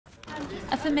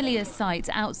A familiar sight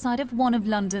outside of one of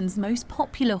London's most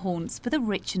popular haunts for the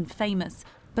rich and famous.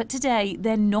 But today,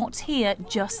 they're not here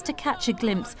just to catch a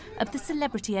glimpse of the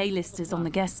celebrity A-listers on the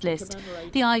guest list.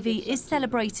 The Ivy is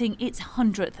celebrating its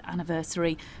 100th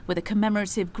anniversary with a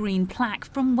commemorative green plaque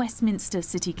from Westminster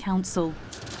City Council.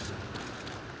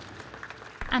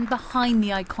 And behind the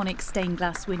iconic stained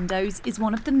glass windows is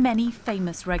one of the many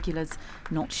famous regulars,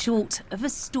 not short of a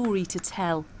story to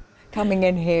tell. Coming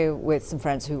in here with some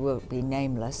friends who will be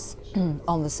nameless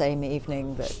on the same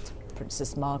evening that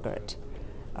Princess Margaret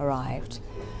arrived,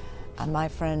 and my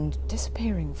friend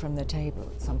disappearing from the table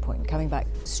at some point, coming back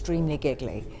extremely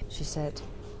giggly. She said,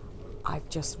 "I've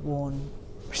just worn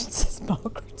Princess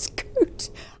Margaret's coat."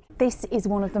 This is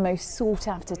one of the most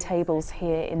sought-after tables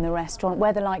here in the restaurant,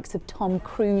 where the likes of Tom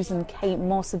Cruise and Kate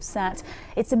Moss have sat.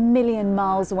 It's a million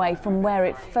miles away from where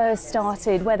it first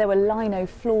started, where there were lino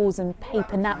floors and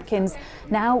paper napkins.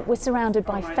 Now we're surrounded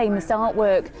by famous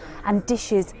artwork and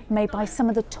dishes made by some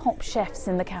of the top chefs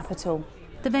in the capital.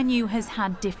 The venue has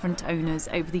had different owners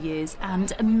over the years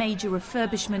and a major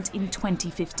refurbishment in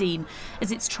 2015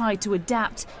 as it's tried to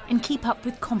adapt and keep up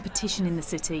with competition in the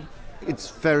city.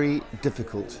 It's very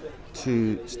difficult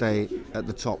to stay at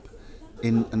the top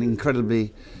in an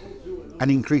increasingly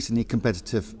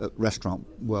competitive restaurant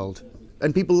world.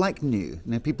 And people like new.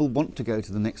 People want to go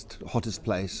to the next hottest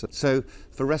place. So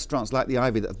for restaurants like the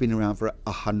Ivy that have been around for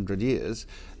 100 years,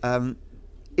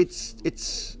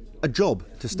 it's a job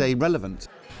to stay relevant.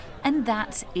 And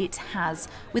that it has,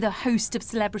 with a host of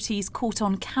celebrities caught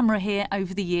on camera here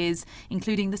over the years,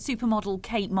 including the supermodel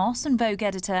Kate Moss and Vogue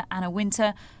editor Anna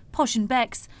Wintour, Posh and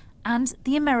Becks, and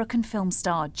the American film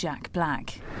star Jack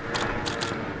Black.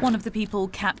 One of the people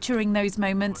capturing those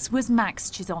moments was Max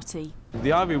Chisotti.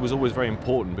 The Ivy was always very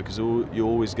important because you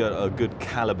always get a good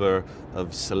calibre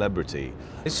of celebrity.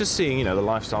 It's just seeing, the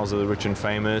lifestyles of the rich and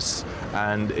famous,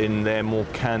 and in their more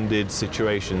candid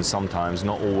situations sometimes,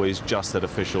 not always just at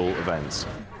official events.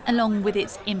 Along with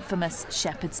its infamous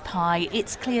shepherd's pie,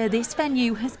 it's clear this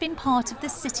venue has been part of the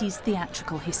city's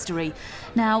theatrical history.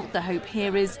 Now, the hope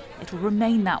here is it'll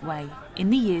remain that way in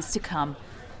the years to come.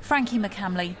 Frankie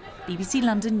McCamley, BBC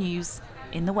London News,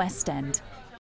 in the West End.